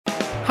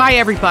Hi,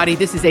 everybody.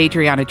 This is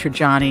Adriana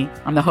Trajani.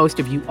 I'm the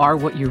host of You Are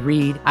What You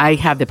Read. I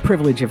have the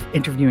privilege of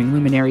interviewing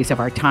luminaries of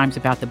our times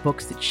about the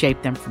books that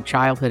shaped them from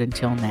childhood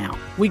until now.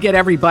 We get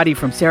everybody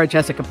from Sarah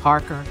Jessica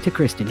Parker to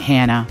Kristen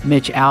Hanna,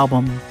 Mitch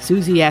Albom,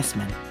 Susie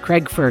Essman,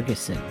 Craig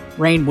Ferguson,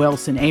 Rainn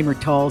Wilson, Amor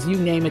Tolls, you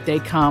name it, they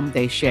come,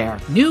 they share.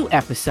 New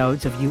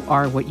episodes of You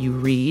Are What You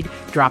Read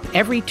drop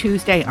every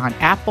Tuesday on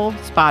Apple,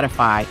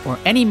 Spotify, or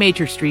any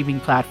major streaming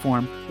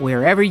platform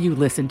wherever you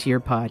listen to your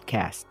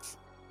podcasts.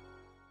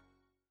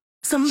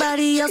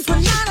 Somebody else when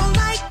I don't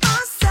like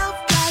myself,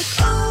 like,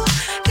 oh,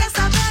 guess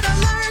I better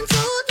learn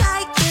to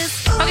like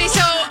this. Ooh, Okay,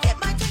 so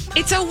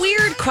it's a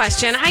weird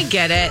question. I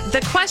get it.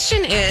 The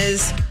question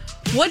is,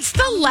 what's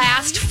the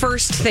last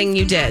first thing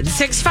you did?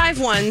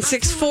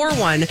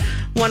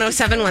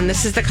 651-641-1071.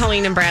 This is the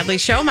Colleen and Bradley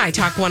Show, My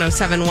Talk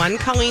 1071.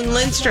 Colleen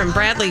Lindstrom,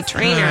 Bradley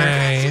Trainer.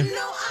 Hi.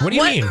 What do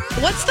you mean?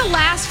 What's the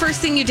last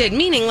first thing you did?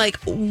 Meaning, like,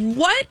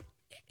 what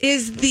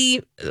is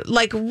the,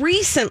 like,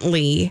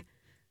 recently,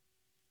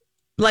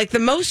 like, the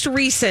most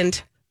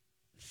recent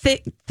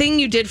thing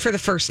you did for the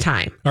first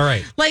time? All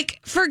right. Like,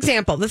 for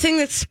example, the thing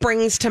that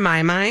springs to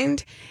my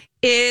mind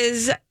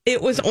is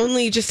it was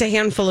only just a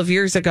handful of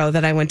years ago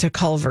that I went to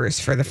Culver's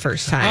for the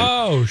first time.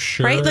 Oh,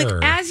 sure. Right? Like,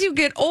 as you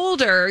get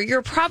older,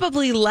 you're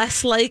probably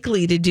less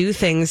likely to do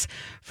things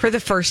for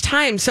the first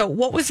time. So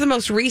what was the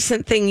most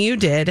recent thing you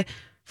did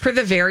for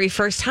the very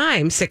first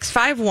time?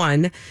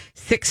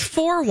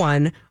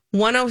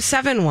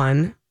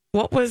 651-641-1071.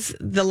 What was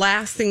the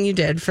last thing you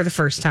did for the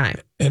first time?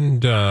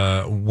 And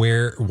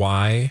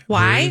why? Why?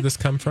 Where did this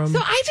come from? So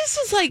I just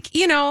was like,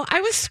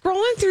 I was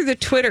scrolling through the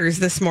Twitters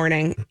this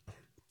morning,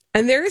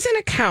 and there's an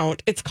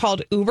account. It's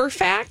called Uber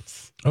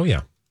Facts. Oh,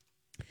 yeah.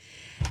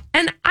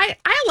 And I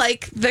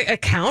like the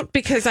account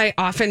because I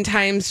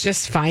oftentimes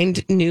just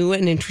find new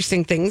and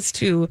interesting things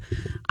to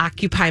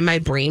occupy my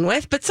brain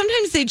with. But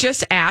sometimes they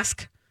just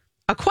ask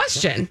a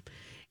question.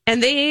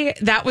 And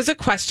that was a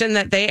question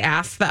that they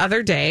asked the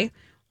other day.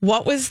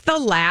 What was the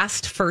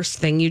last first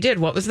thing you did?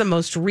 What was the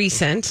most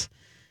recent,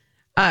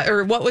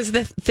 or what was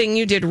the thing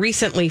you did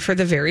recently for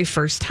the very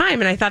first time?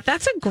 And I thought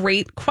that's a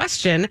great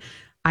question.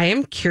 I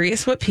am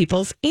curious what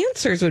people's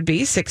answers would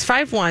be.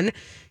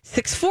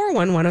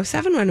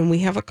 651-641-1071. And we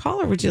have a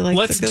caller. Would you like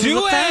Let's to go do to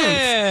the phones?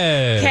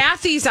 it.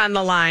 Kathy's on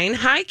the line.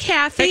 Hi,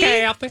 Kathy.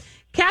 Hey, Kathy.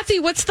 Kathy,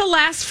 what's the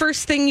last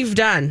first thing you've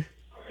done?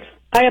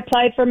 I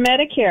applied for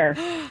Medicare.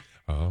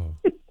 Oh.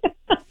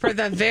 For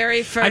the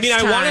very first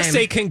time. I want to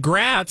say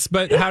congrats,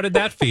 but how did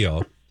that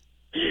feel?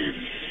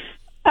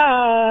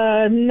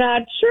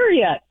 Not sure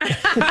yet.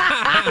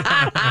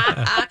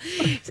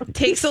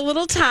 Takes a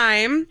little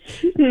time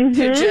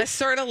to just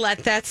sort of let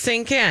that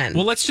sink in.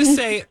 Well, let's just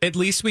say at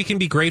least we can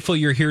be grateful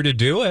you're here to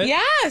do it.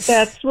 Yes.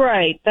 That's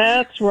right.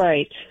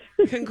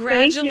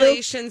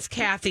 Congratulations,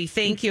 Kathy.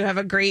 Thank you. Have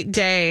a great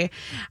day.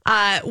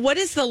 What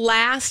is the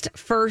last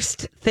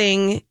first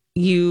thing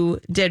you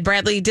did?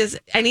 Bradley, does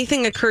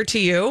anything occur to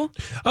you?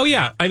 Oh,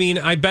 yeah.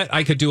 I bet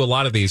I could do a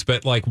lot of these,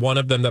 but like one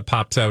of them that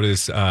pops out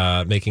is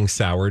making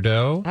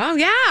sourdough. Oh,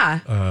 yeah.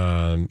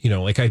 I'm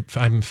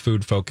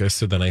food focused.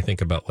 So then I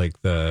think about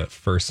like the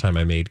first time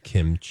I made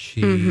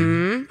kimchi.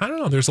 I don't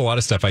know. There's a lot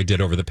of stuff I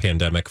did over the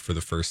pandemic for the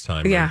first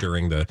time or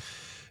during the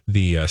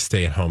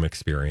stay at home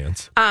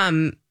experience.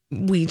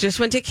 We just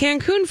went to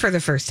Cancun for the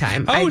first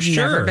time. Oh, I've sure.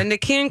 never been to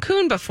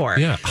Cancun before.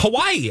 Yeah.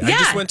 Hawaii. I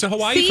just went to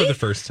Hawaii for the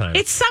first time.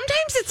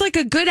 Sometimes it's like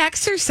a good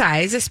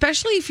exercise,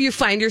 especially if you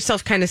find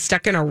yourself kind of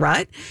stuck in a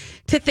rut,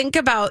 to think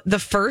about the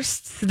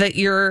firsts that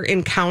you're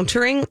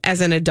encountering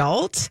as an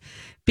adult,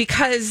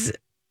 because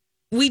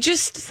we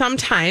just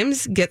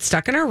sometimes get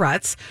stuck in our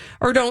ruts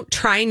or don't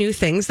try new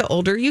things the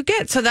older you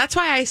get. So that's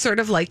why I sort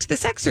of liked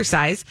this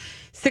exercise.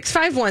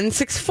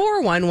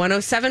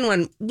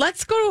 651-641-1071.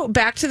 Let's go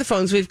back to the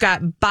phones. We've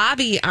got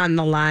Bobby on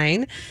the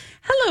line.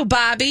 Hello,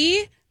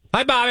 Bobby.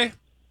 Hi, Bobby.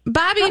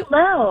 Bobby,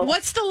 Hello.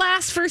 what's the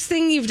last first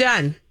thing you've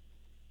done?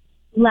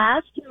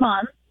 Last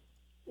month,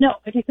 no,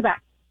 I take it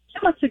back.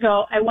 2 months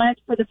ago, I went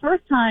for the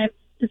first time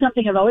to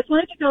something I've always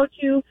wanted to go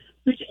to,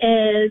 which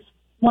is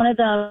one of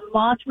the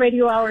Moss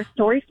Radio Hour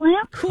Story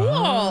Slams. Cool.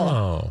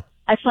 Oh.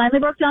 I finally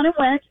broke down and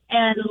went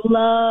and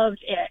loved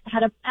it.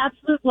 Had an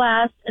absolute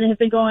blast and have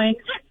been going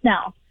since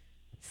now.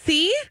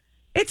 See?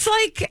 It's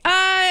like,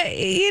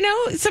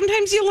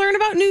 sometimes you learn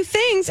about new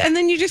things and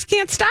then you just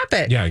can't stop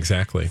it. Yeah,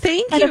 exactly.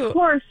 Thank And you. of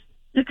course,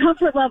 the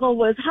comfort level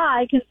was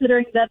high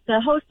considering that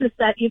the hostess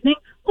that evening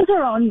was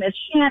our own Miss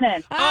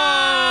Shannon.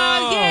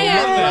 Oh, yay.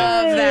 love I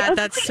that. love that. Okay,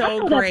 That's I so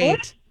know that great.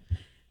 voice.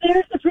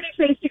 There's the pretty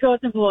face to go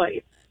with the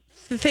voice.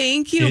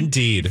 Thank you.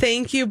 Indeed.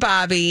 Thank you,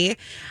 Bobby.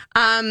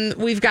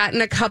 We've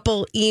gotten a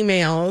couple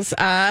emails.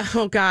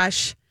 Oh,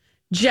 gosh.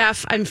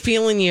 Jeff, I'm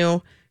feeling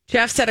you.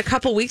 Jeff said a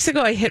couple weeks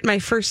ago, I hit my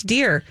first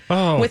deer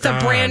with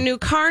God. a brand new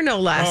car, no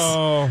less.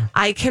 Oh.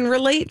 I can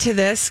relate to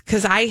this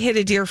because I hit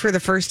a deer for the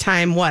first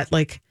time,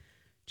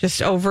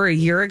 just over a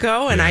year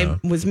ago, and I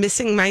was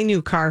missing my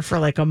new car for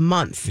like a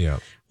month. Yeah.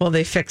 Well,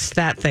 they fixed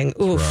that thing.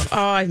 Oof. rough.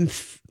 Oh,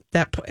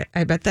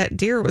 I bet that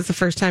deer was the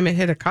first time it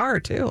hit a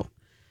car too.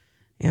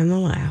 And the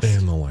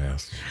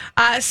last.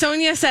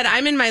 Sonia said,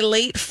 I'm in my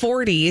late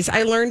 40s.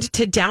 I learned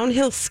to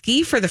downhill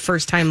ski for the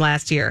first time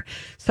last year,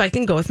 so I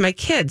can go with my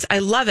kids. I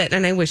love it,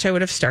 and I wish I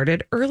would have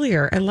started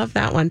earlier. I love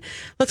that one.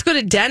 Let's go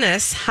to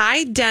Dennis.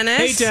 Hi, Dennis.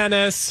 Hey,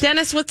 Dennis.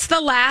 Dennis, what's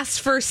the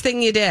first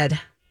thing you did?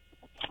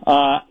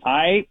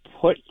 I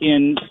put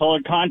in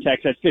colored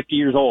contacts at 50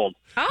 years old.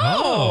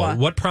 Oh.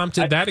 What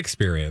prompted that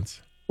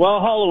experience? Well,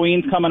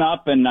 Halloween's coming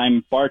up, and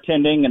I'm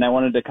bartending, and I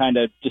wanted to kind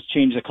of just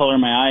change the color of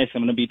my eyes.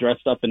 I'm going to be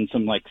dressed up in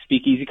some,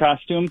 speakeasy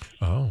costume.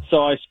 Oh.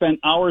 So I spent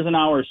hours and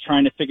hours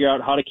trying to figure out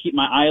how to keep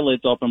my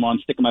eyelids open while I'm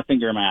sticking my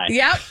finger in my eye.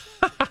 Yep.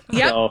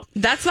 So,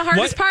 that's the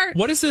hardest part.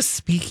 What does this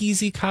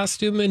speakeasy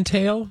costume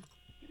entail?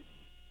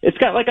 It's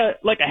got like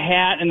a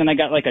hat, and then I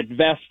got a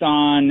vest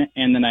on,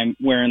 and then I'm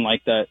wearing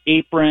the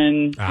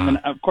apron, and then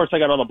of course I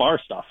got all the bar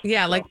stuff.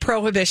 Yeah,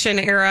 Prohibition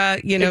era,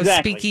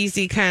 Exactly.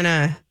 speakeasy kind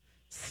of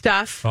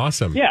stuff.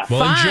 Awesome. Yeah.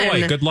 Well, Fun.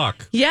 enjoy. Good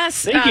luck.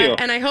 Yes. Thank you.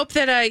 And I hope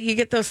that you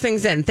get those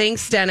things in.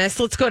 Thanks, Dennis.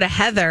 Let's go to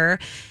Heather.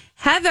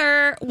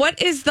 Heather,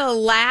 what is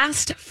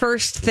the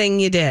first thing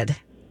you did?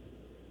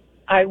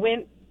 I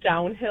went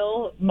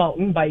downhill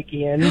mountain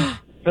biking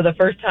for the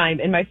first time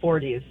in my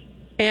 40s.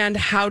 And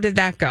how did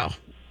that go?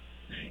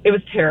 It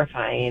was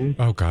terrifying.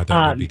 Oh, God,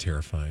 that would be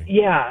terrifying.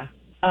 Yeah.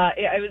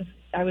 I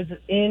was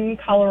in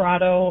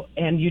Colorado,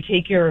 and you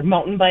take your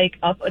mountain bike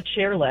up a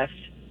chairlift.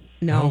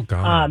 No. Oh,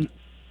 God.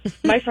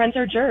 My friends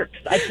are jerks.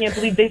 I can't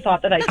believe they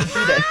thought that I could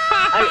do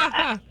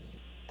this.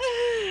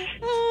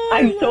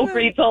 I'm so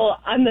grateful.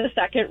 On the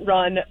second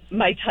run,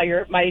 my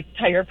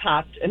tire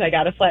popped, and I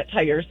got a flat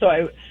tire.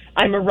 So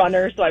I'm a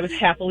runner, so I was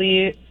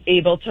happily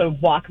able to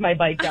walk my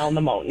bike down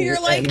the mountain. You're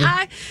like,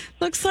 I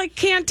looks like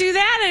can't do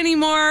that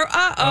anymore.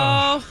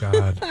 Oh,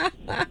 God.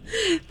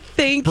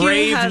 Thank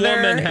Brave you, Heather.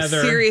 woman,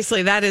 Heather.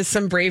 Seriously, that is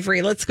some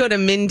bravery. Let's go to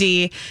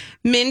Mindy.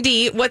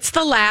 Mindy, what's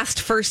the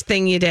first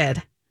thing you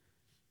did?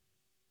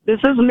 This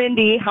is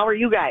Mindy. How are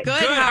you guys? Good.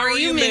 How are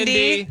you,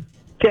 Mindy?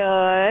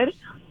 Good.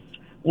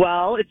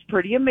 Well, it's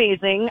pretty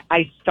amazing.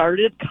 I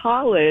started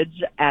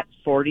college at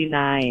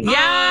 49.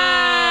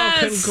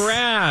 Yes. Oh,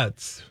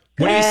 congrats.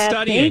 What are you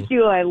studying? Thank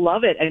you. I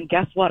love it. And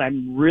guess what?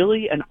 I'm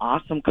really an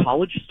awesome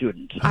college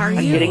student. Are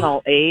I'm you? getting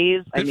all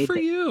A's. I Good made for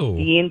the you.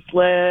 Dean's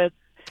List.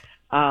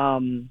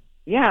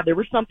 Yeah, there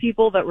were some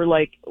people that were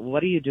like,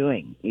 what are you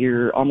doing?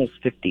 You're almost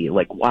 50.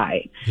 Like,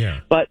 why?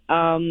 Yeah. But,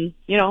 I'm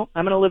going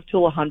to live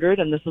till 100,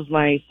 and this is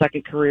my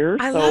second career.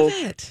 I so love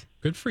it.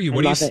 Good for you. I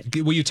What love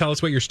will you tell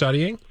us what you're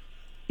studying?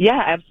 Yeah,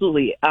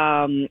 absolutely.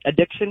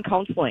 Addiction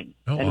counseling,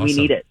 Oh, and we awesome.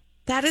 need it.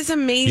 That is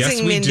amazing,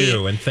 Yes, we Mindy.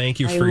 do. And thank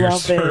you I for your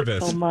love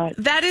service. it so much.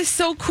 That is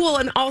so cool.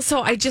 And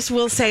also, I just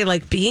will say,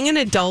 being an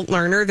adult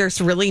learner,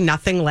 there's really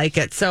nothing like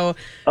it. So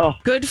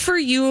good for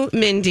you,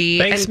 Mindy.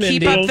 Thanks, and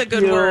keep Mindy. up the good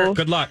Thank you. work.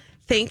 Good luck.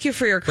 Thank you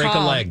for your call. Break a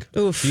leg.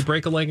 Oof. Do you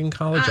break a leg in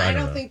college? I don't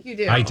don't know. think you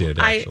do. I did,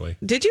 actually.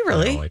 Did you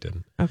really? No, I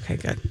didn't. Okay,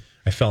 good.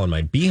 I fell on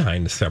my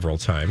behind several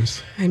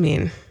times. I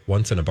mean,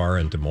 Once in a bar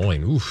in Des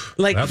Moines. Oof.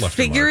 that left a mark.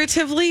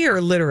 figuratively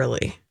or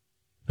literally?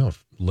 No,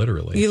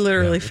 literally. You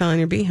literally Yeah. fell on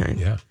your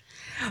behind. Yeah.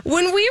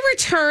 When we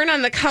return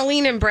on the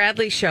Colleen and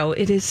Bradley show,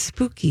 it is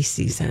spooky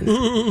season.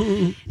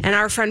 And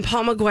our friend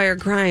Paul McGuire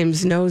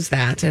Grimes knows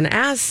that. And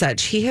as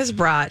such, he has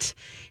brought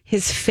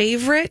his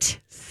favorite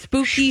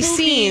spooky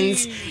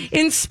scenes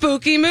in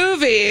spooky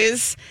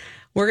movies.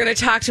 We're going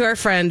to talk to our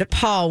friend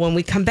Paul when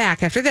we come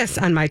back after this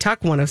on My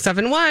Talk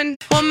 1071.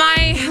 Well,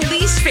 my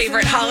least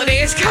favorite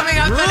holiday is coming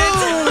up, but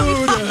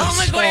it's Paul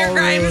McGuire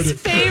Grimes'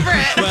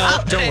 favorite.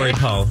 Well, don't worry,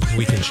 Paul.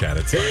 We can chat.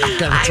 It's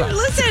fine.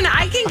 Listen,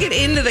 I can get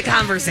into the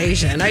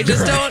conversation. I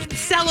just don't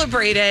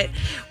celebrate it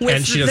with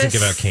And she doesn't the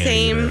give out candy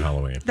same. either at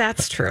Halloween.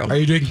 That's true. Are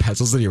you doing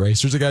pencils and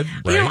erasers again?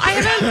 You know, I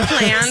haven't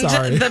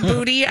Sorry. planned the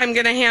booty I'm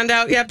going to hand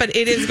out yet, but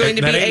it is going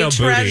to That be ain't a no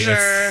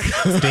treasure.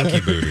 booty. It's stinky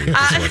booty is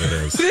what it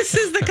is. This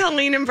is the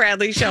Colleen and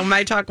Bradley Show,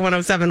 My Talk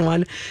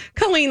 1071.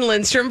 Colleen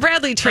Lindstrom,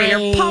 Bradley Trainer,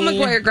 Hi. Paul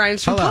McGuire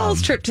Grimes from Hello.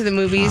 Paul's Trip to the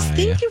Movies. Hi.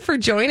 Thank you for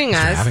joining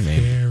Thanks us. for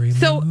having me.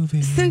 So,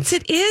 since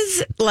it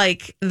is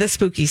like the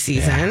spooky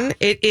season,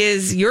 it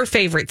is your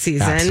favorite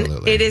season.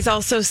 Absolutely. It is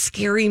also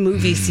scary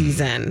movie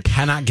season.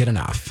 Cannot get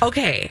enough.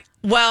 Okay.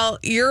 Well,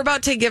 you're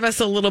about to give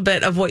us a little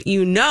bit of what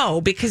you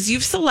know because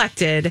you've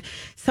selected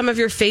some of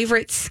your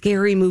favorite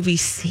scary movie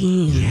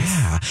scenes.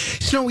 Yeah.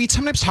 You know, we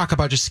sometimes talk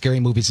about just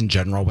scary movies in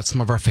general, what's some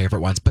of our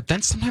favorite ones, but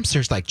then sometimes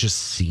there's just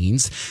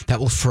scenes that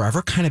will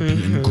forever kind of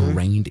be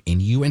ingrained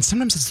in you. And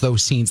sometimes it's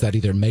those scenes that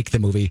either make the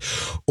movie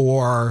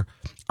or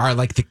are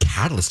the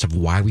catalyst of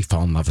why we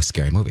fall in love with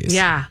scary movies.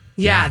 Yeah,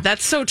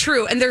 that's so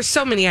true. And there's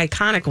so many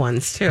iconic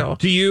ones too.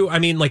 Do you,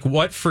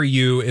 what for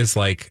you is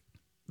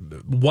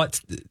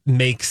what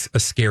makes a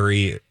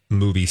scary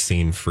movie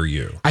scene for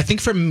you? I think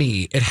for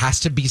me, it has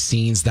to be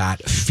scenes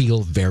that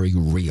feel very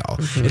real.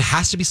 It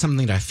has to be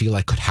something that I feel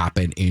like could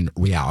happen in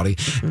reality.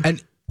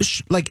 And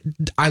like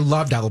I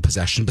love devil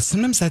possession, but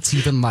sometimes that's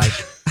even like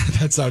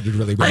that sounded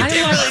really weird.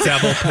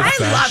 Devil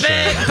possession. I love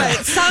it,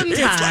 but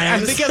sometimes I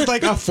think as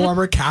like a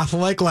former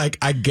Catholic, like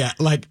I get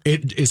like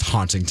it is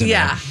haunting to me.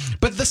 Yeah.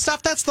 But the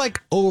stuff that's like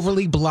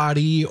overly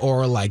bloody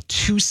or like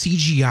too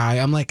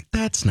CGI, I'm like,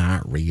 that's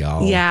not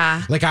real.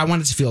 Yeah. Like I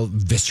want it to feel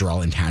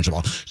visceral and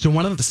tangible. So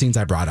one of the scenes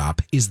I brought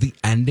up is the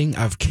ending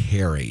of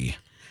Carrie.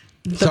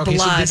 The blood.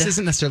 So this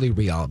isn't necessarily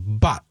real,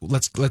 but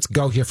let's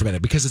go here for a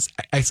minute because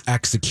it's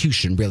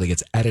execution, really.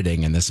 It's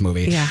editing in this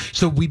movie. Yeah.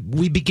 So we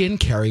begin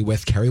Carrie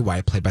with Carrie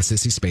White, played by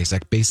Sissy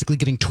Spacek, basically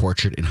getting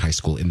tortured in high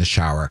school in the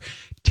shower.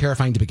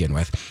 Terrifying to begin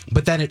with.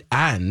 But then it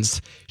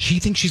ends. She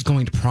thinks she's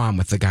going to prom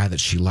with the guy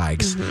that she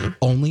likes,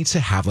 only to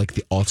have like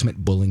the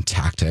ultimate bullying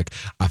tactic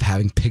of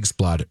having pig's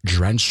blood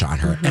drenched on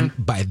her. And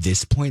by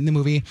this point in the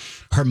movie,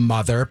 her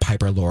mother,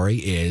 Piper Laurie,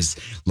 is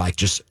like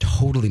just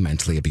totally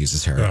mentally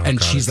abuses her. Oh, and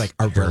God, she's like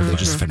a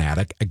religious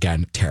fanatic.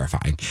 Again,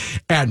 terrifying.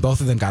 And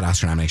both of them got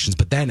Oscar nominations.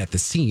 But then at the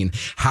scene,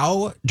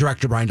 how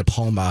director Brian De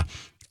Palma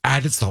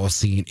added to the whole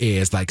scene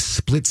is like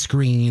split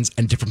screens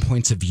and different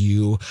points of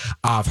view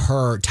of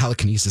her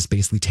telekinesis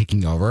basically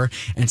taking over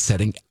and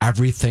setting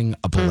everything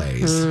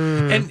ablaze.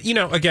 And, you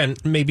know, again,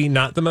 maybe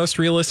not the most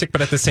realistic, but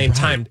at the same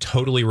time,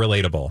 totally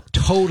relatable.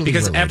 Totally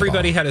Because relatable.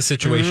 everybody had a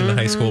situation in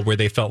high school where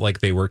they felt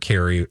like they were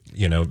Carrie,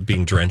 you know,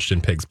 being drenched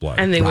in pig's blood.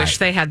 and they Right. wish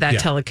they had that Yeah.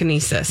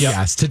 telekinesis.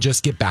 Yes, to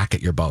just get back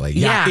at your bully.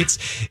 Yeah.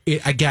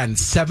 Again,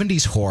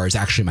 70s horror is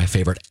actually my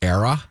favorite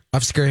era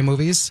of scary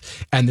movies.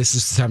 And this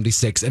is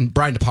 76. And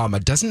Brian De Palma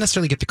doesn't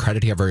necessarily get the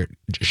credit he ever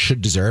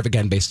should deserve.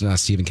 Again, based on a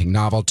Stephen King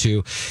novel,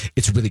 too.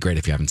 It's really great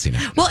if you haven't seen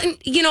it. Well, and,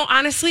 you know,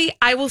 honestly,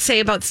 I will say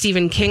about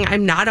Stephen King,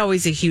 I'm not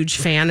always a huge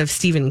fan of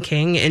Stephen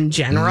King in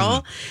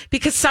general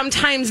because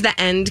sometimes the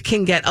end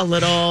can get a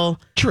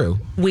little True.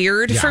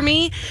 weird Yeah. for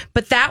me.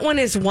 But that one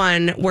is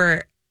one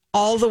where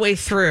all the way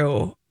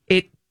through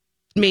it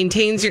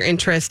maintains your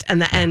interest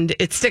and the end,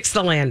 it sticks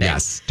the landing.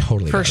 Yes,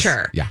 totally. For does.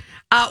 sure. Yeah.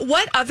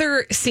 What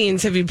other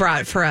scenes have you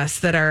brought for us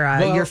that are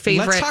Well, your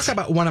favorite? Let's talk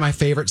about one of my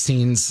favorite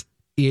scenes.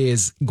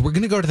 Is we're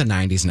going to go to the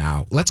 90s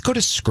now. Let's go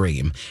to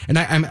Scream. And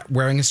I'm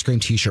wearing a Scream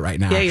t-shirt right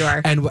now. Yeah, you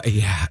are. And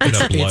yeah, in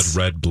a blood it's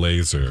red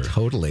blazer.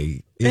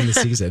 totally in the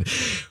season.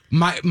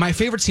 My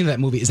favorite scene of that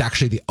movie is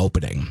actually the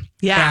opening.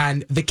 Yeah.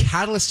 And the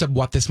catalyst of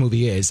what this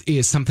movie is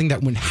something that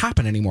wouldn't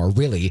happen anymore,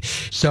 really.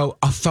 So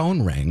a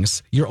phone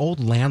rings, your old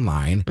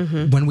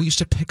landline, when we used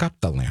to pick up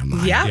the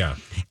landline. Yeah. Yeah.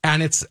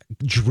 And it's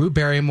Drew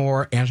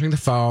Barrymore answering the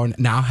phone,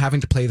 now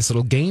having to play this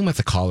little game with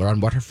the caller on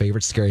what her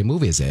favorite scary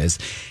movies is.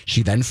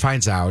 She then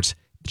finds out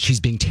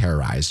she's being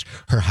terrorized.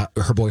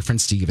 Her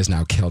boyfriend Steve is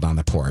now killed on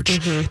the porch.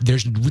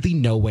 There's really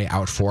no way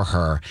out for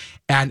her.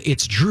 And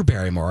it's Drew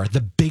Barrymore,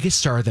 the biggest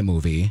star of the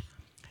movie,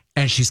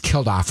 and she's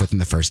killed off within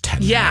the first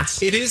 10 Yeah.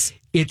 minutes. It is.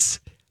 It's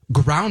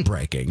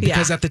groundbreaking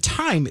because Yeah. at the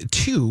time,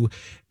 too,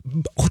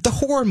 the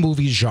horror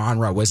movie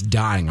genre was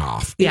dying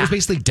off. It Yeah. was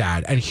basically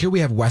dead. And here we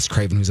have Wes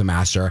Craven, who's a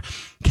master,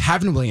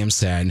 Kevin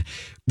Williamson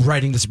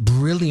writing this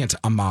brilliant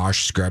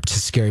homage script to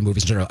scary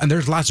movies in general. And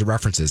there's lots of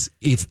references.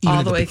 It's even All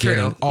at the way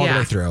beginning, through. all Yeah. the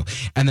way through.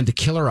 And then to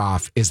kill her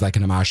off is like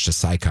an homage to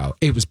Psycho.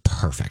 It was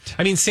perfect.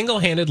 I mean,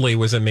 single-handedly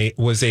was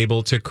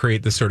able to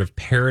create this sort of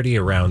parody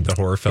around the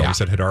horror films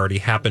that had already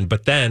happened,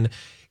 but then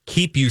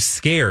keep you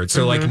scared.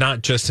 So, like,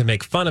 not just to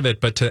make fun of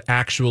it, but to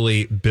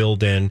actually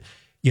build in,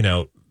 you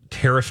know,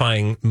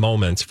 terrifying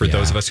moments for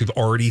those of us who've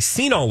already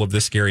seen all of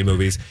the scary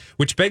movies,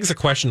 which begs a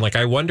question. Like,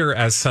 I wonder,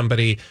 as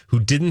somebody who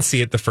didn't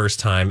see it the first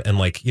time, and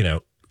like, you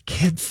know,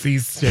 kids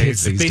these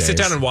days, these they sit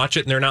days. down and watch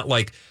it and they're not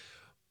like,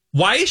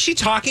 why is she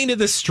talking to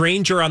this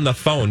stranger on the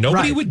phone?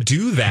 Nobody Right. would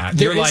do that.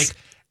 There They're is- like,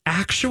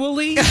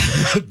 actually,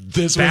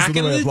 This back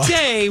in way of the life.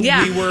 day,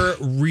 Yeah. we were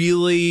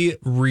really,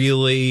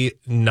 really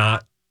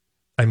not.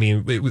 I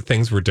mean,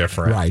 things were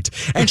different. Right.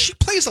 And she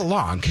plays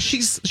along because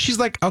she's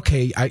like,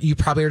 okay, you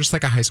probably are just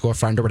like a high school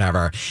friend or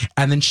whatever.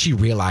 And then she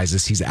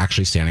realizes he's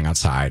actually standing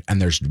outside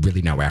and there's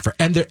really no effort.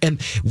 And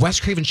Wes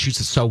Craven shoots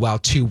it so well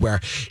too, where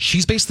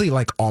she's basically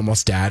like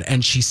almost dead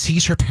and she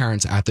sees her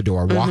parents at the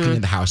door walking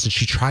in the house and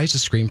she tries to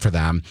scream for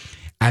them.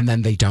 And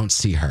then they don't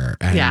see her.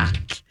 And Yeah.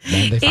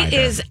 then they find It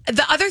her. is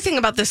the other thing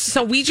about this.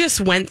 So we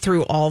just went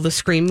through all the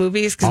Scream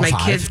movies because All my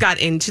 5? kids got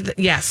into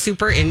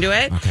super into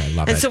it. Okay,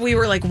 love and it. so we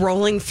were like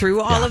rolling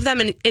through all Yeah. of them.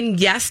 And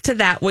yes to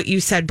that, what you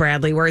said,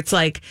 Bradley, where it's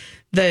like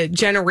the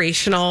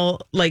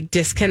generational like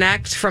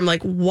disconnect from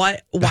like why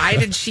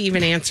did she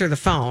even answer the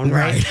phone?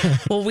 Right.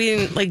 Well, we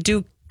didn't like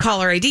do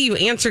caller ID. You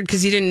answered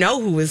because you didn't know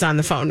who was on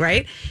the phone.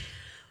 Right.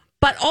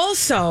 But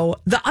also,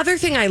 the other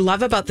thing I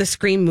love about the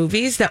Scream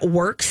movies that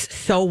works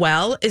so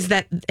well is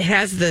that it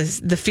has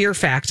the fear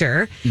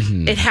factor.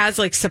 It has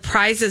like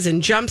surprises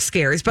and jump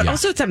scares, but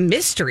also it's a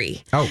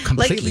mystery. Oh,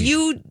 completely.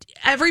 Like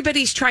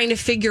everybody's trying to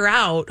figure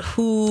out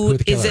who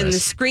the is killer in the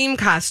is. Scream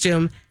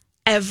costume,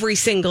 every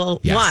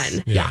single Yes.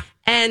 one. Yeah.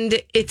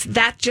 And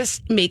that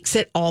just makes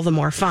it all the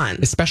more fun.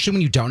 Especially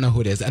when you don't know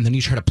who it is, and then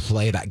you try to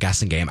play that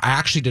guessing game. I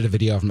actually did a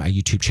video on my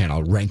YouTube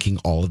channel ranking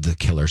all of the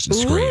killers in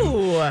Scream.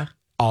 Ooh.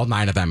 all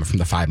 9 of them from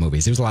the 5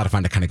 movies. It was a lot of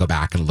fun to kind of go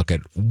back and look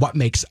at what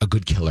makes a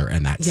good killer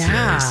in that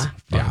series.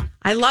 Yeah.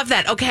 I love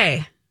that.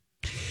 Okay.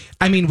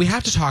 I mean, we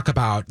have to talk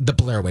about the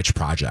Blair Witch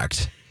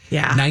Project.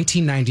 Yeah.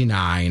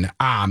 1999.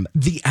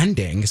 The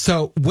ending.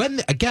 So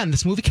again,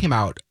 this movie came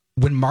out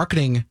when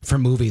marketing for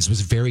movies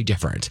was very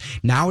different.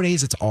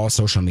 Nowadays, it's all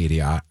social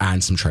media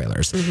and some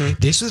trailers.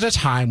 This was at a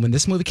time when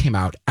this movie came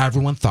out,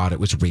 everyone thought it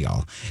was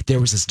real.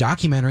 There was this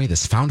documentary,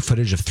 this found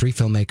footage of 3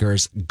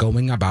 filmmakers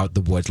going about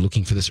the woods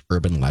looking for this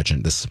urban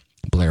legend, this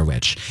Blair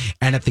Witch.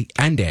 And at the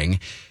ending,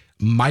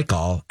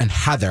 Michael and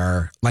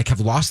Heather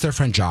have lost their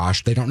friend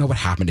Josh. They don't know what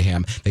happened to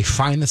him. They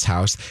find this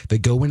house. They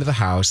go into the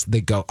house.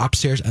 They go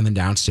upstairs and then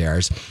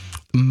downstairs.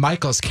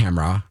 Michael's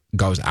camera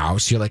goes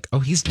out. So you're like, oh,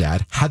 he's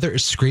dead. Heather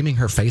is screaming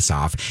her face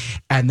off.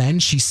 And then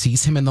she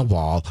sees him in the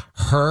wall.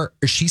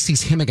 She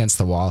sees him against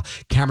the wall.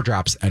 Camera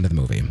drops, end of the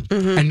movie.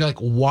 And you're like,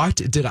 what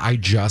did I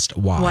just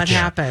watch? What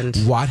happened?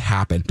 What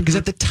happened? Because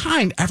at the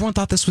time, everyone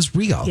thought this was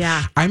real.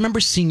 Yeah. I remember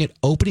seeing it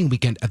opening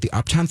weekend at the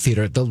Uptown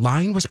Theater. The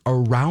line was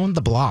around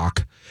the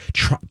block,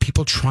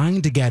 people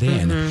trying to get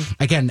in.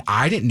 Again,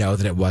 I didn't know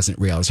that it wasn't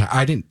real. So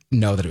I didn't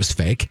know that it was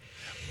fake.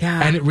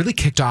 Yeah. And it really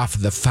kicked off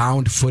the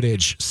found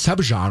footage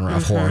subgenre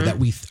of horror that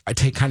we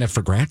take kind of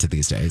for granted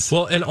these days.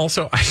 Well, and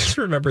also I just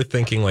remember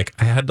thinking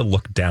I had to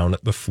look down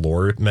at the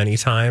floor many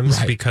times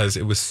because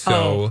it was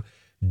so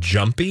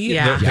jumpy.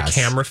 Yeah. The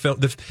camera film,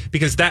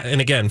 because that,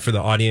 and again, for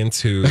the audience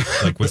who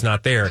was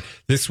not there,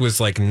 this was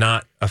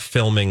not a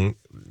filming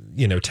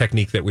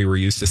technique that we were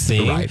used to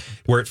seeing,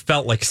 where it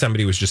felt like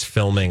somebody was just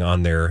filming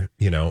on their,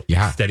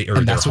 steady, or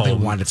and that's their what they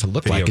home wanted to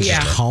look video like. It's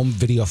camera. just home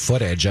video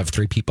footage of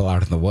 3 people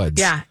out in the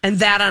woods. Yeah. And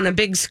that on a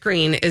big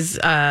screen is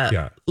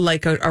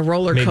like a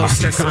roller Maybe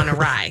coaster so. gone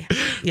awry.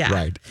 Yeah.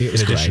 Right. It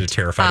was In addition great. to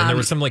terrified. And there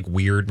was some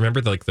weird,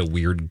 remember the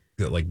weird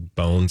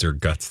bones or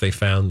guts they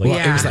found? Well,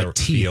 it was in like the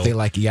teeth. field? They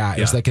it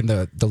was like in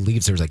the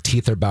leaves, there was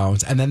teeth or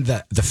bones. And then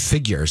the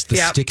figures, the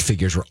stick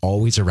figures were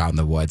always around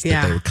the woods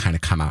that they would kind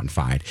of come out and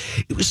find.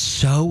 It was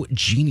so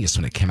genius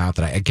when it came out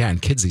that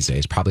kids these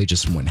days probably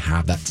just wouldn't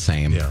have that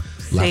same level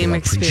Same of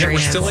experience. We're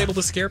appreciation. still able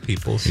to scare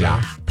people. So.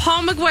 Yeah.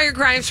 Paul McGuire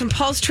Grimes from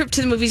Paul's Trip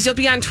to the Movies. You'll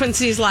be on Twin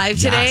Cities Live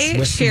today, Yes,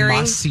 with sharing.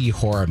 must-see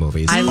horror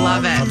movies. I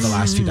love it. From the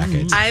last few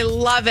decades. I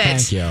love it.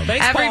 Thank you.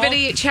 Thanks,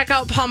 Everybody, check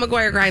out Paul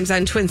McGuire Grimes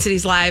on Twin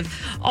Cities Live.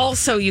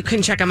 Also, you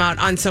can check him out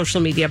on social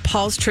media.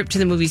 Paul's Trip to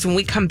the Movies. When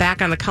we come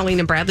back on the Colleen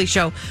and Bradley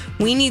Show,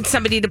 we need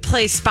somebody to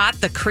play Spot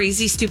the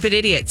Crazy Stupid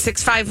Idiot.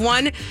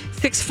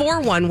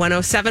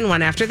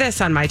 651-641-1071 after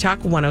this on My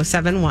Talk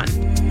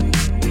 1071.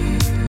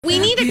 We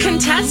need a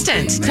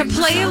contestant to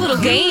play a little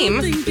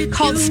game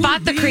called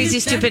Spot the Crazy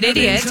Stupid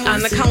Idiot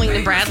on the Colleen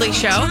and Bradley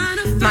Show.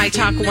 My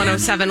Talk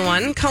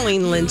 1071.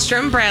 Colleen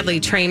Lindstrom, Bradley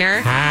Trainer.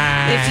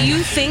 Hi. If you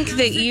think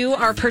that you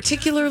are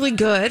particularly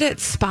good at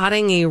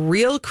spotting a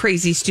real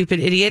crazy stupid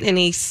idiot in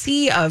a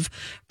sea of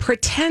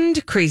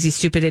pretend crazy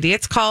stupid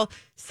idiots, call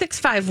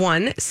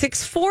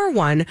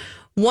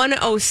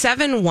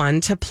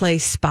 651-641-1071 to play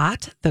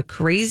Spot the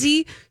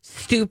Crazy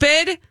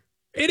Stupid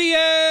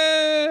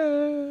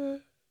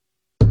Idiot!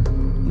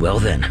 Well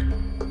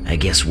then, I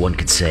guess one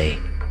could say,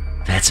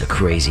 that's a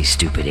crazy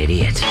stupid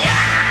idiot.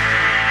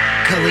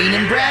 Colleen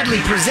and Bradley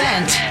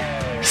present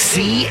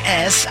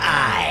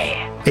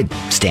CSI. It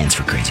stands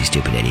for Crazy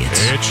Stupid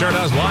Idiots. It sure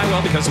does. Why?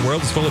 Well, because the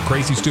world is full of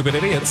crazy, stupid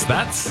idiots.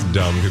 That's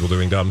dumb people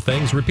doing dumb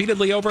things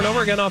repeatedly over and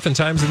over again,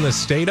 oftentimes in the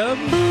state of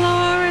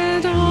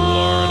Florida.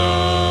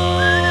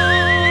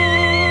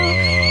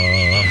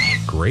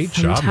 Great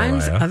job,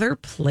 Sometimes Mariah. other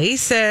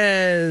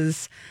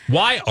places.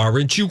 Why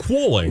aren't you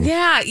calling?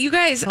 Yeah, you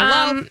guys.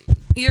 Hello.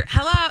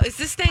 Hello. Is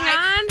this thing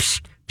on?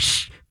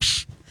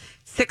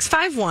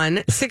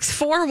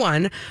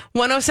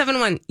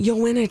 651-641-1071. You'll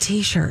win a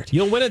t-shirt.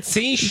 You'll win a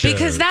t-shirt.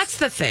 Because that's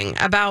the thing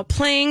about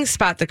playing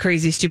Spot the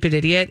Crazy Stupid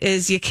Idiot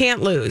is you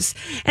can't lose.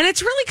 And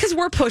it's really because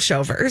we're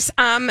pushovers.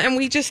 And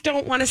we just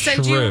don't want to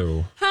send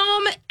you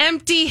home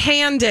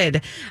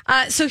empty-handed.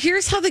 So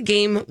here's how the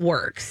game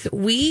works.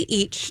 We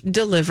each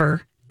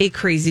deliver a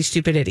crazy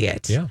stupid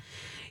idiot. Yeah.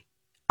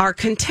 Our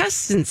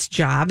contestant's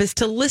job is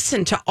to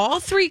listen to all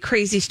 3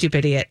 crazy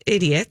stupid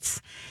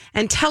idiots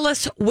and tell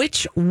us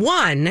which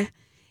one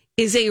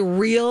is a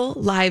real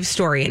live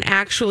story, an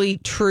actually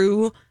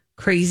true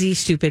crazy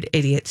stupid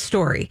idiot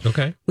story.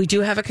 Okay. We do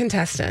have a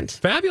contestant.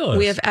 Fabulous.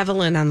 We have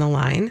Evelyn on the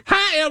line.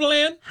 Hi,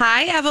 Evelyn.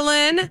 Hi,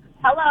 Evelyn.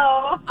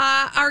 Hello.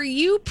 Are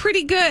you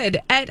pretty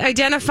good at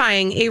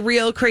identifying a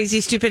real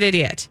crazy stupid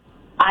idiot?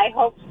 I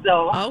hope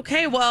so.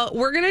 Okay, well,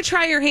 we're going to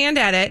try your hand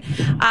at it.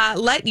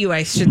 Let you,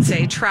 I should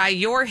say, try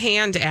your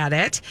hand at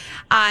it.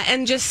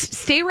 And just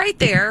stay right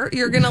there.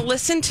 You're going to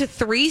listen to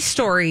 3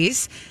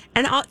 stories.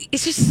 And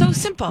it's just so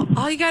simple.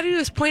 All you got to do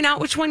is point out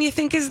which one you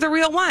think is the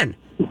real one.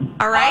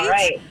 All right? All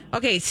right.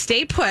 Okay,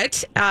 stay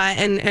put.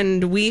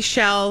 And we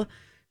shall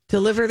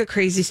deliver the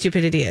crazy,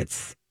 stupid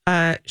idiots.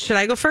 Should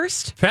I go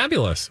first?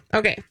 Fabulous.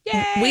 Okay.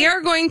 Yay. We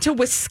are going to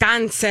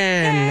Wisconsin.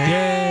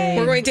 Yay.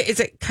 We're going to, is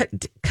it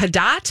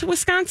Cadott,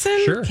 Wisconsin?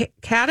 Sure.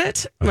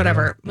 Cadott?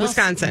 Whatever.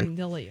 Wisconsin.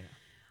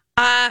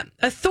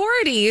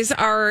 Authorities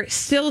are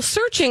still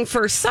searching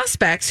for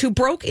suspects who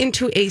broke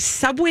into a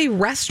Subway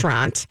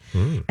restaurant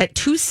at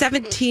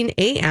 2:17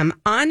 a.m.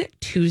 on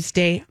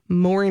Tuesday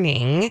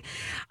morning.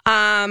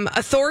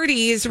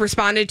 Authorities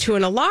responded to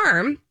an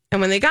alarm, and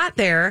when they got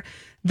there,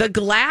 the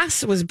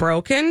glass was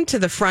broken to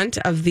the front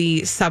of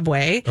the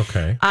Subway.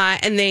 Okay.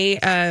 And they,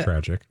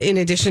 tragic. In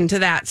addition to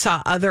that,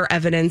 saw other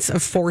evidence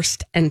of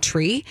forced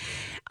entry.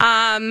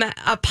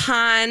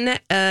 Upon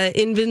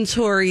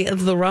inventory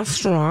of the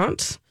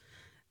restaurant,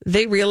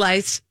 they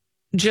realized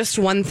just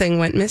one thing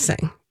went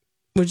missing.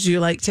 Would you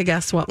like to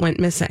guess what went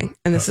missing?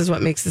 And this is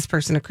what makes this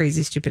person a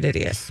crazy, stupid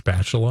idiot.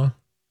 Spatula?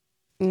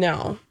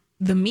 No.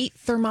 The meat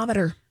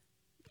thermometer.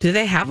 Do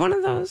they have one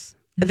of those?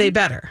 They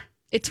better.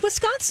 It's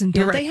Wisconsin.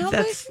 You're Don't right. they have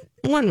That's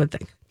one would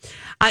think.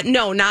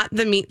 No, not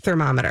the meat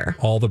thermometer.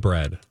 All the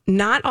bread.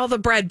 Not all the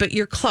bread, but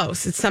you're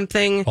close. It's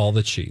something. All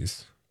the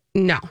cheese.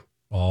 No.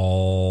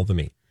 All the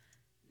meat.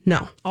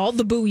 No. All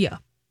the booyah.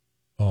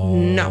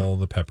 All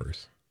the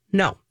peppers.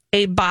 No.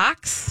 A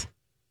box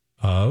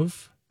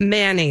of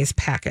mayonnaise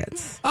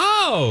packets.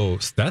 Oh,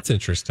 that's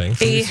interesting.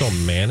 So you sold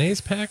mayonnaise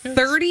packets?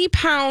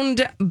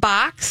 30-pound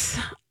box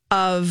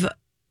of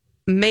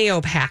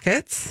mayo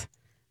packets.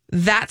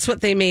 That's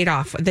what they made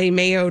off. They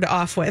mayoed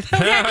off with.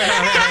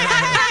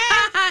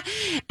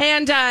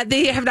 And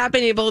they have not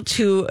been able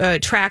to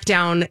track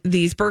down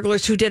these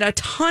burglars who did a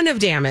ton of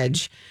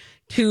damage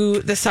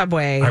to the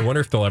Subway. I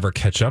wonder if they'll ever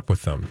catch up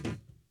with them.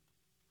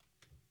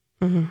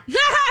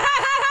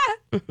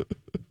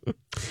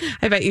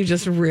 I bet you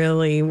just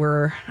really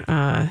were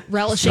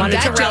relishing wanted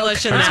that to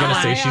relish in I was that going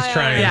to one. say she's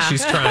trying. Yeah.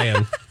 She's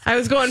trying. I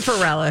was going for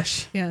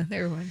relish. Yeah,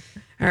 there one.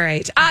 All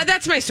right.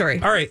 That's my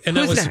story. All right. And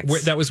Who's that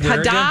next? was where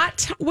again?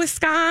 Cadott,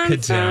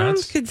 Wisconsin.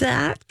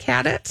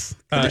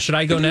 Cadott. Should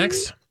I go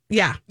next?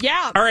 Yeah.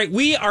 Yeah. All right.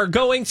 We are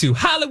going to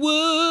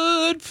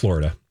Hollywood,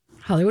 Florida.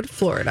 Hollywood,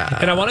 Florida.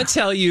 And I want to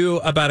tell you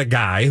about a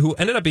guy who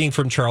ended up being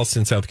from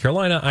Charleston, South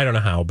Carolina. I don't know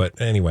how, but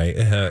anyway,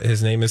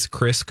 his name is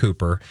Chris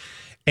Cooper.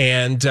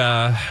 And,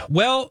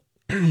 well,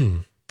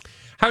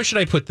 how should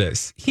I put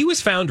this? He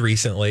was found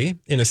recently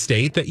in a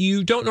state that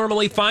you don't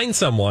normally find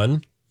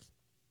someone.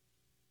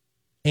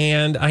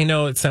 And I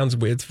know it sounds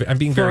weird. I'm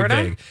being Florida?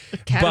 very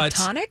vague.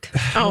 Catatonic?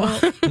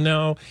 Oh,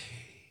 No.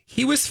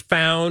 He was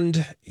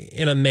found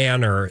in a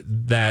manner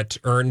that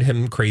earned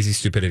him crazy,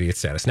 stupid idiot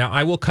status. Now,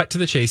 I will cut to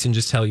the chase and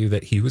just tell you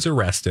that he was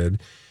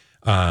arrested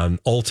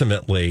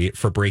ultimately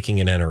for breaking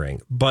and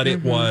entering. But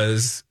it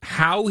was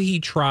how he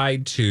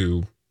tried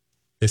to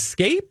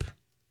escape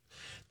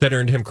that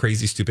earned him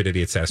crazy, stupid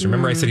idiot status.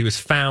 Remember, I said he was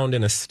found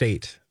in a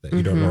state that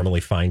you don't normally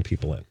find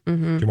people in.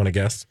 Do you want to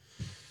guess?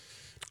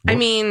 I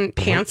mean,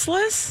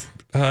 pantsless?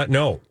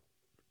 No.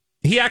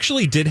 He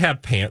actually did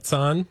have pants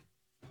on.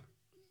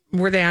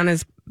 Were they on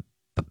his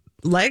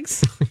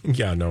legs?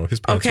 Yeah, no, his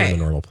pants were in a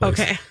normal place.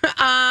 Okay.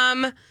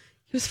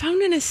 He was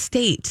found in a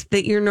state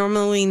that you're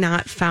normally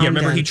not found Yeah,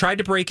 remember, in. he tried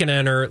to break and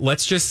enter.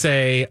 Let's just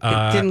say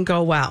It didn't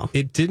go well.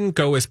 it didn't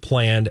go as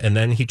planned, and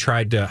then he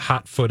tried to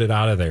hot-foot it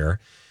out of there.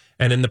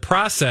 And in the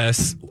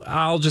process,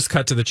 I'll just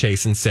cut to the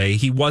chase and say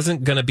he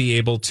wasn't going to be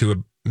able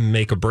to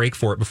make a break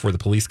for it before the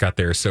police got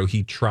there, so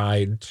he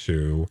tried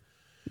to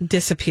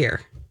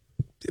disappear.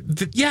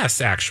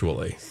 Yes,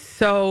 actually.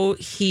 So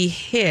he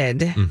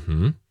hid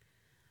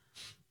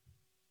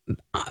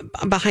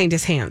behind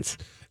his hands.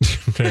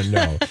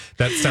 No,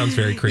 that sounds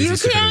very crazy. You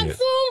stupid can't idiot.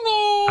 fool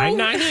me. I'm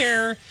not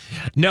here.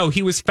 No,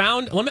 he was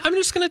found. I'm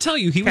just going to tell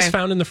you, he was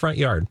found in the front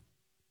yard.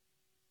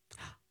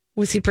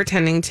 Was he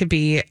pretending to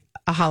be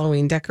a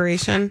Halloween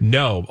decoration?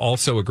 No,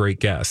 also a great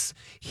guess.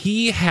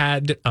 He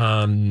had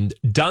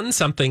done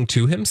something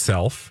to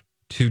himself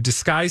to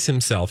disguise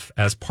himself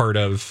as part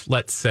of,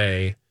 let's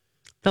say,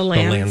 The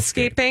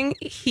landscaping.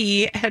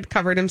 He had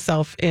covered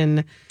himself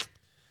in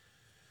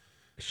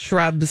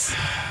shrubs.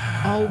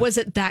 Oh, was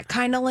it that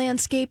kind of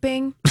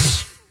landscaping?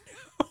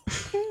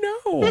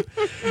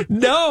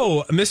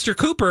 No, Mr.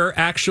 Cooper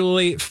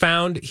actually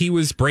found he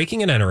was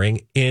breaking and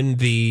entering in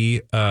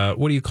the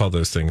what do you call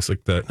those things?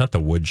 Like not the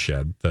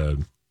woodshed,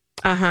 the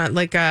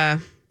like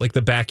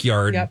the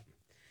backyard. Yep.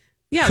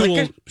 Yeah, tool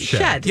like a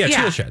shed. Yeah,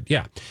 tool shed.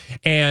 Yeah,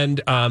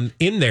 and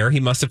in there he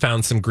must have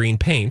found some green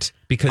paint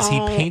because he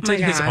painted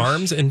his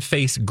arms and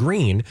face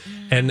green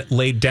and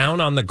laid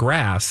down on the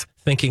grass,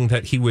 thinking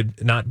that he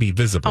would not be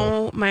visible.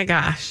 Oh my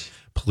gosh!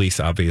 Police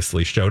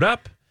obviously showed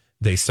up.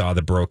 They saw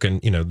the broken,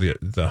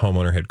 the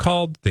homeowner had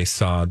called. They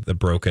saw the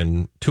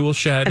broken tool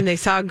shed. And they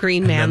saw a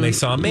green man. And then they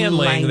saw a man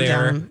laying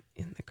there. down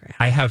in the grass.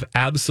 I have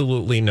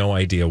absolutely no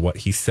idea what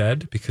he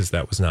said because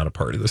that was not a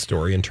part of the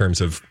story in terms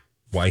of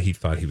why he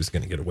thought he was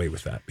going to get away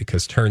with that.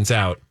 Because turns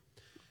out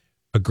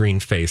a green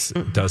face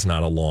does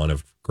not a lawn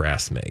of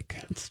grass make.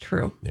 It's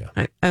true.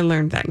 Yeah. I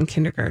learned that in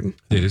kindergarten.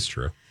 It is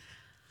true.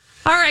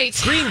 All right.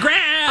 Green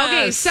grass.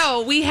 Okay,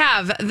 so we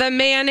have the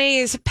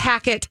mayonnaise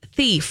packet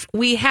thief.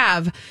 We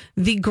have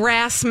the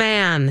grass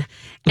man.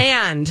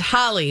 And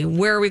Holly,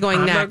 where are we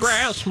going next? The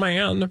grass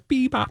man.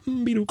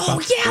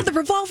 Oh, yeah, the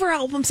Revolver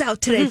album's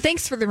out today.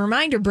 Thanks for the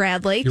reminder,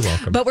 Bradley. You're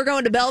welcome. But we're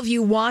going to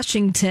Bellevue,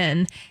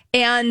 Washington.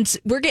 And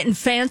we're getting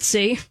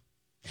fancy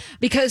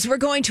because we're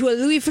going to a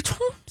Louis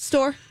Vuitton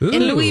store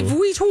in Louis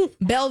Vuitton,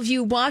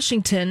 Bellevue,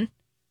 Washington.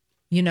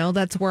 You know,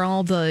 that's where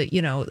all the,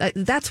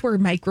 that's where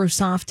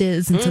Microsoft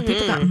is. And so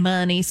people got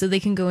money so they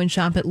can go and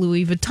shop at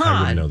Louis Vuitton. I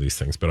wouldn't know these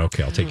things, but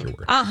okay, I'll take your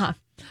word.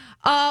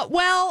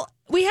 Well,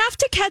 we have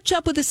to catch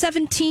up with a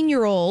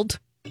 17-year-old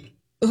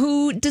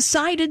who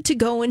decided to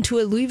go into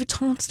a Louis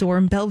Vuitton store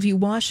in Bellevue,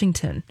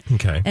 Washington.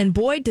 Okay. And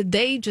boy, did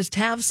they just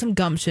have some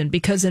gumption,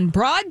 because in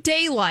broad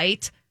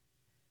daylight,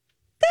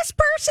 this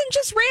person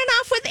just ran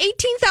off with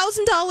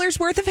 $18,000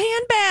 worth of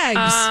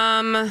handbags.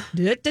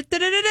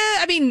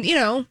 I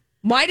mean,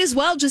 might as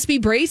well just be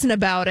brazen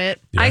about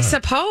it. Yeah. I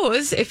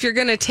suppose if you're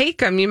going to take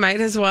them, you might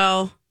as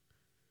well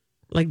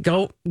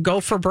go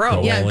for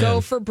broke.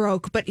 Go for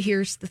broke. But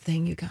here's the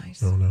thing, you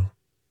guys. Oh, no.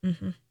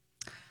 Mm-hmm.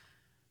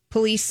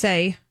 Police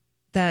say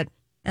that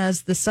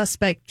as the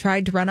suspect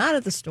tried to run out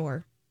of the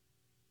store,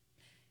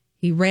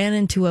 he ran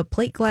into a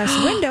plate glass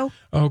window.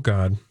 Oh,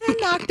 God. And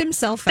knocked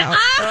himself out.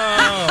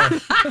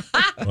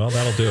 Well,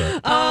 that'll do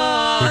it.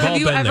 Have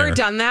you ever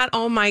done that?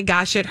 Oh, my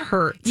gosh, it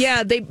hurts.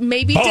 Yeah, they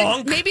maybe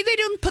they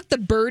didn't put the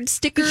bird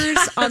stickers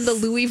on the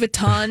Louis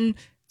Vuitton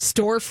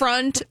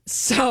storefront.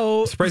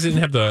 So surprised they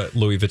didn't have the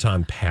Louis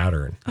Vuitton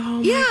pattern.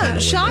 Oh, yeah,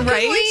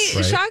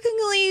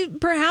 shockingly,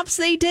 perhaps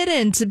they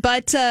didn't.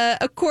 But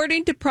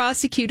according to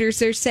prosecutors,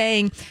 they're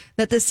saying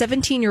that the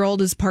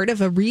 17-year-old is part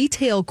of a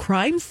retail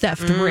crime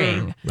theft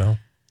ring. Well.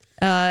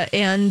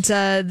 And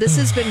this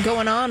has been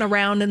going on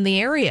around in the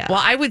area.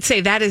 Well, I would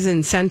say that is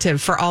incentive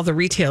for all the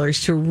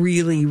retailers to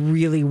really,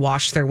 really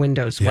wash their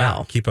windows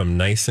well. Keep them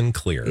nice and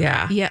clear.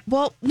 Yeah.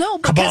 Well, no,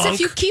 because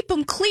if you keep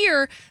them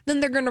clear, then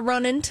they're going to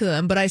run into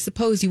them. But I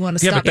suppose you want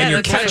to stop. But then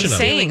you're catching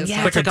them.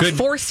 Yeah, it's like a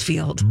force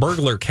field.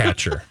 Burglar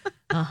catcher.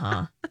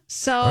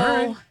 So,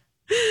 all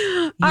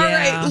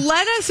right.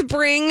 Let us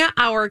bring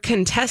our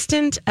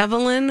contestant,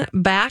 Evelyn,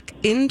 back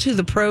into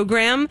the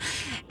program.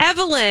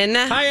 Evelyn.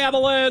 Hi,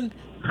 Evelyn.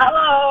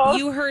 Hello.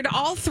 You heard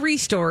all three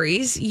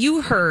stories.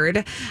 You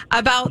heard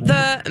about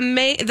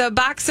the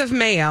box of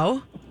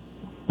mayo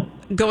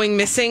going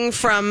missing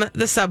from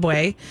the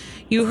subway.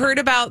 You heard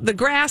about the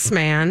grass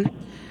man.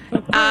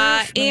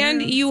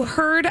 And you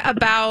heard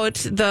about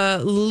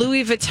the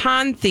Louis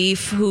Vuitton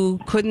thief who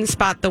couldn't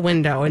spot the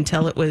window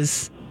until it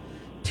was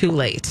too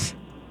late.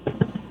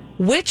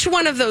 Which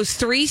one of those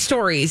three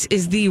stories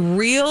is the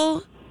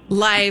real,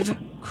 live,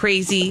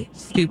 crazy,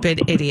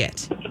 stupid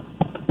idiot?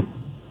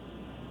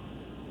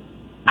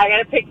 I got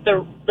to pick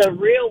the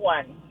real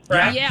one,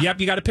 right? Yeah. Yep,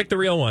 you got to pick the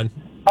real one.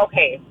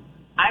 Okay.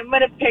 I'm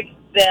going to pick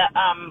the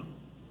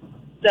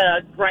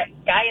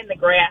guy in the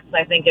grass,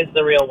 I think, is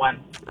the real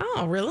one.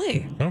 Oh,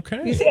 really?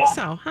 Okay. You think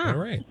so, huh? All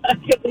right.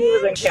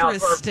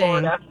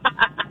 Interesting.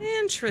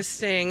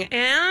 Interesting.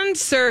 And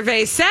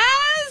survey says...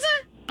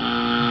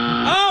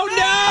 Oh,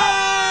 no!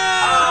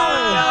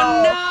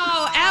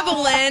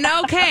 Evelyn,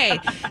 okay.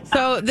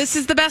 So this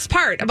is the best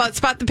part about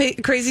Spot the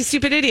Crazy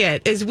Stupid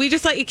Idiot, is we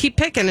just let you keep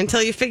picking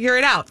until you figure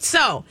it out.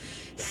 So,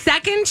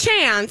 second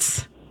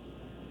chance,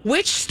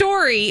 which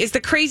story is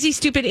the crazy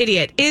stupid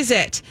idiot? Is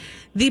it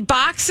the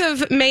box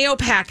of mayo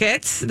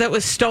packets that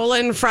was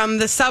stolen from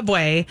the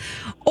subway,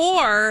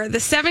 or the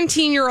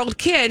 17-year-old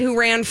kid who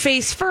ran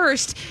face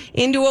first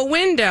into a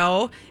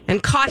window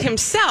and caught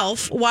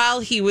himself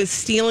while he was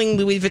stealing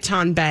Louis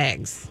Vuitton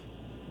bags?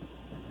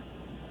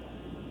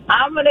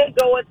 I'm going to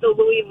go with the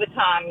Louis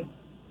Vuitton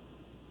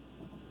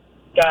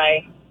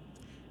guy.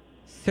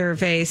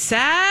 Survey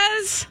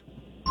says...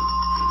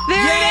 There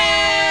it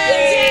is!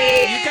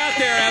 Yay! You got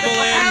there, Evelyn.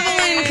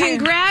 Evelyn,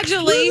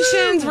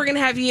 congratulations. We're going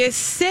to have you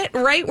sit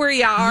right where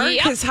you are,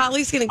 because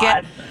Holly's going to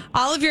get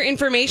all of your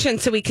information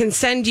so we can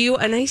send you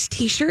a nice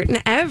T-shirt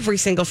and every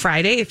single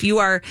Friday. If you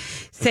are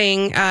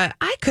saying,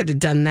 I could have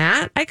done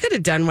that, I could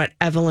have done what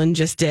Evelyn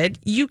just did,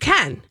 you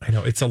can. I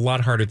know. It's a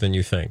lot harder than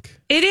you think.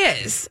 It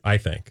is. I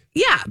think.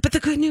 Yeah, but the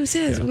good news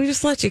is we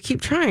just let you keep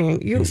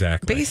trying. You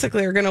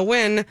basically are going to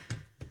win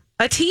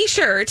a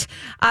T-shirt,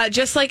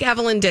 just like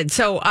Evelyn did.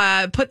 So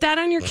put that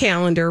on your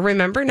calendar.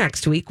 Remember,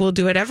 next week we'll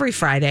do it every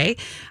Friday.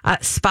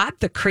 Spot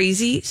the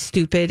Crazy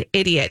Stupid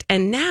Idiot.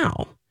 And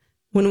now,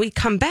 when we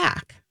come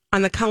back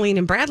on the Colleen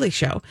and Bradley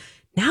Show,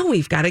 now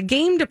we've got a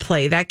game to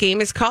play. That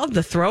game is called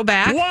The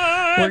Throwback.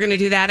 What? We're going to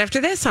do that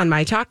after this on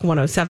My Talk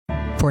 107.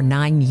 For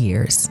 9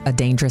 years, a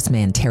dangerous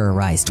man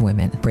terrorized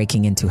women,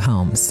 breaking into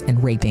homes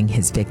and raping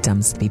his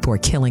victims before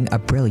killing a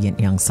brilliant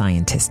young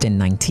scientist in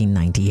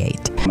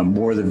 1998. The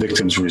more the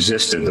victims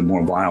resisted, the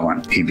more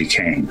violent he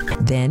became.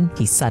 Then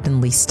he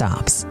suddenly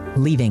stops,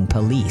 leaving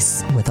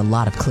police with a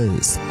lot of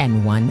clues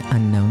and one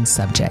unknown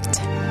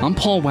subject. I'm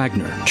Paul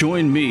Wagner.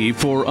 Join me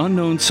for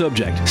Unknown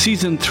Subject,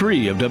 Season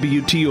 3 of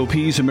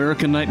WTOP's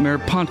American Nightmare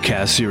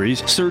podcast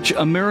series. Search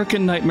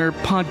American Nightmare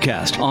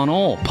Podcast on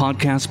all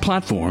podcast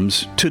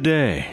platforms today.